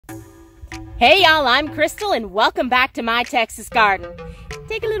Hey y'all, I'm Krystal and welcome back to my Texas garden.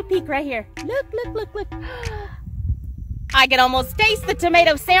 Take a little peek right here. Look, look, look, look. I can almost taste the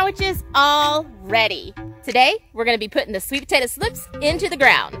tomato sandwiches already. Today, we're gonna be putting the sweet potato slips into the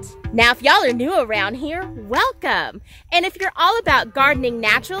ground. Now, if y'all are new around here, welcome. And if you're all about gardening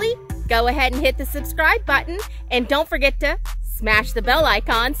naturally, go ahead and hit the subscribe button. And don't forget to smash the bell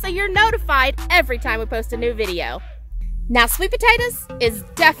icon so you're notified every time we post a new video. Now, sweet potatoes is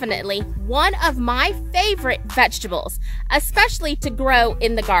definitely one of my favorite vegetables, especially to grow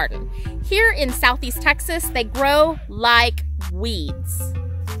in the garden. Here in Southeast Texas, they grow like weeds.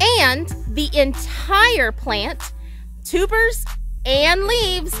 And the entire plant, tubers and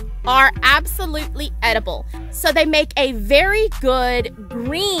leaves, are absolutely edible. So they make a very good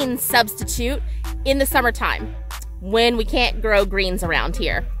green substitute in the summertime when we can't grow greens around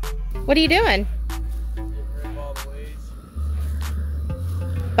here. What are you doing?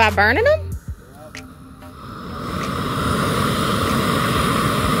 By burning them?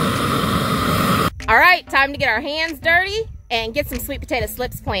 All right, time to get our hands dirty and get some sweet potato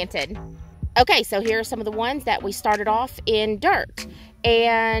slips planted. Okay, so here are some of the ones that we started off in dirt.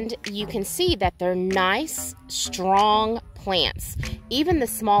 And you can see that they're nice, strong plants. Even the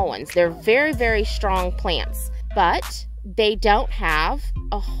small ones, they're very, very strong plants. But they don't have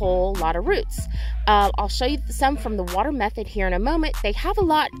a whole lot of roots. I'll show you some from the water method here in a moment. They have a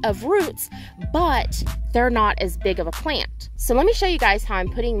lot of roots, but they're not as big of a plant. So let me show you guys how I'm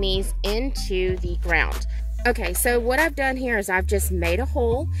putting these into the ground. Okay, so what I've done here is I've just made a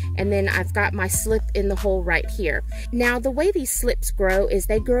hole, and then I've got my slip in the hole right here. Now, the way these slips grow is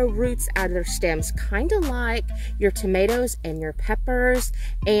they grow roots out of their stems, kind of like your tomatoes and your peppers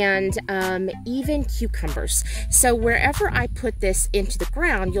and even cucumbers. So wherever I put this into the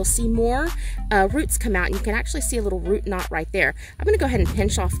ground, you'll see more roots come out, and you can actually see a little root knot right there. I'm going to go ahead and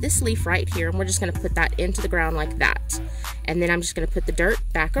pinch off this leaf right here, and we're just going to put that into the ground like that. And then I'm just going to put the dirt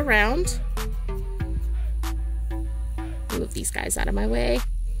back around. Move these guys out of my way.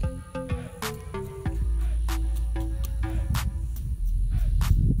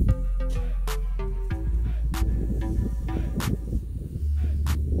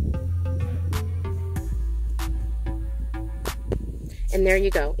 And there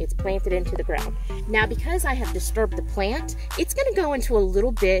you go, it's planted into the ground. Now, because I have disturbed the plant, it's gonna go into a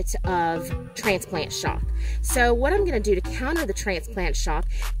little bit of transplant shock. So what I'm gonna do to counter the transplant shock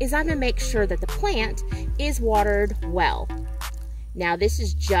is I'm gonna make sure that the plant is watered well. Now, this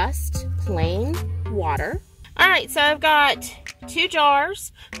is just plain water. All right, so I've got 2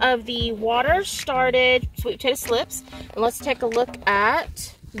 jars of the water started sweet potato slips, and let's take a look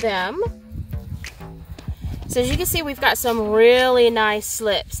at them. So as you can see, we've got some really nice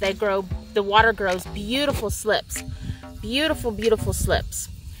slips. They grow, the water grows beautiful slips. Beautiful, beautiful slips.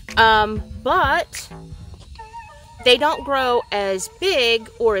 But they don't grow as big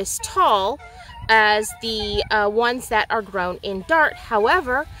or as tall as the ones that are grown in dirt.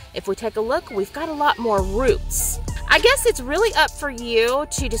 However, if we take a look, we've got a lot more roots. I guess it's really up for you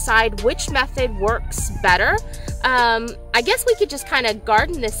to decide which method works better. I guess we could just kind of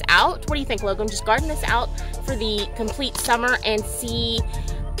garden this out. What do you think, Logan? Just garden this out for the complete summer and see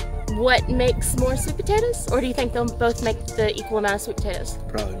what makes more sweet potatoes? Or do you think they'll both make the equal amount of sweet potatoes?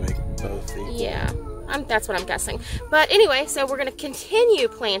 Probably make both equal. Yeah, that's what I'm guessing. But anyway, so we're gonna continue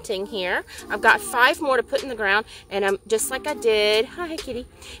planting here. I've got 5 more to put in the ground, and I'm just like I did. Hi, kitty.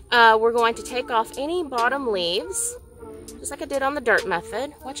 We're going to take off any bottom leaves, just like I did on the dirt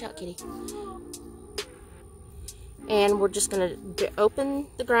method. Watch out, kitty. And we're just gonna open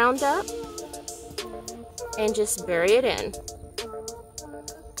the ground up and just bury it in.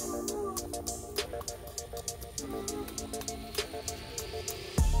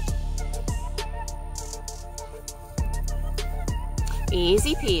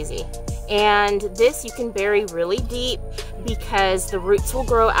 Easy peasy. And this you can bury really deep because the roots will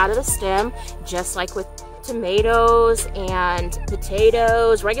grow out of the stem, just like with tomatoes and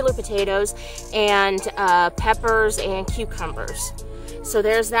potatoes, regular potatoes, and peppers and cucumbers. So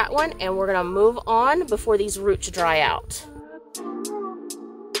there's that one, and we're gonna move on before these roots dry out.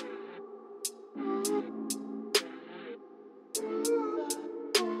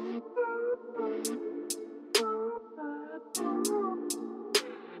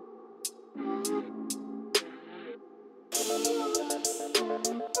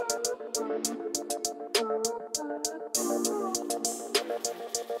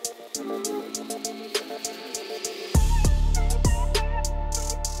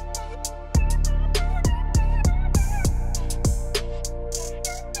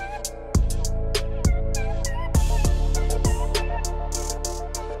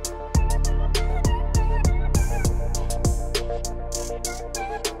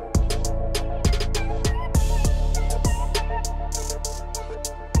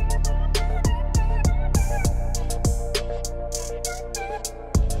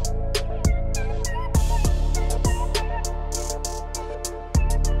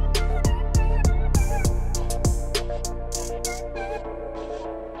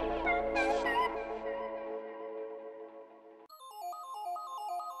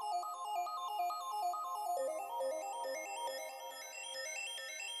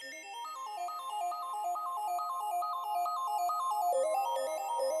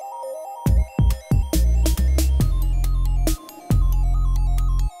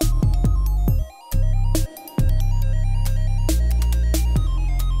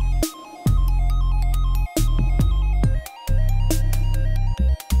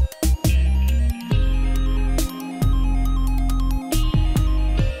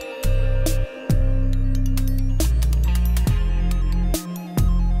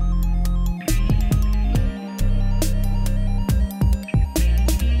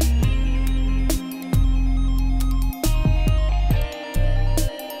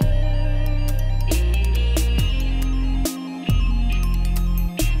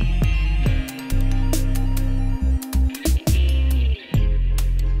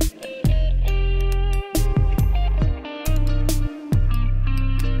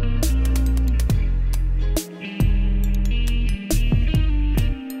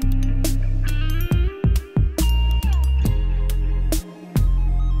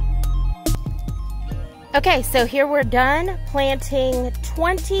 Okay, so here we're done planting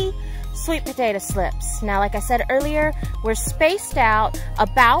 20 sweet potato slips. Now, like I said earlier, we're spaced out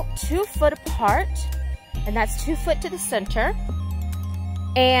about 2 foot apart, and that's 2 foot to the center.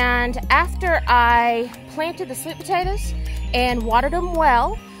 And after I planted the sweet potatoes and watered them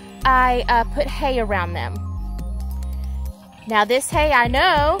well, I put hay around them. Now, this hay, I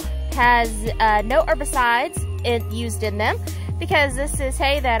know, has no herbicides used in them, because this is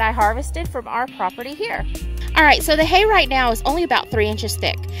hay that I harvested from our property here. All right, so the hay right now is only about 3 inches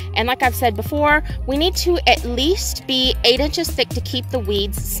thick. And like I've said before, we need to at least be 8 inches thick to keep the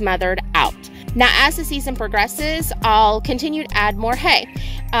weeds smothered out. Now, as the season progresses, I'll continue to add more hay,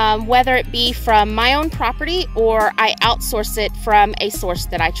 whether it be from my own property or I outsource it from a source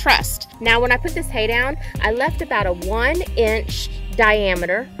that I trust. Now, when I put this hay down, I left about a 1 inch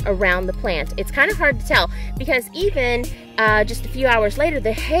diameter around the plant. It's kind of hard to tell because even just a few hours later,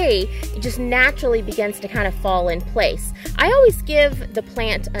 the hay just naturally begins to kind of fall in place. I always give the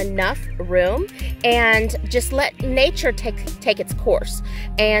plant enough room and just let nature take its course.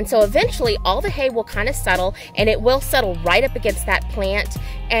 And so eventually all the hay will kind of settle, and it will settle right up against that plant,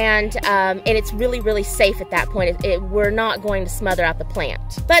 and it's really, really safe at that point. We're not going to smother out the plant.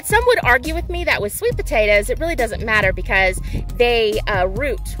 But some would argue with me that with sweet potatoes, it really doesn't matter because they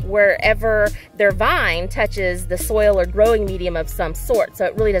root wherever their vine touches the soil or growing medium of some sort, so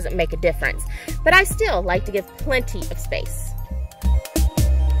it really doesn't make a difference. But I still like to give plenty of space.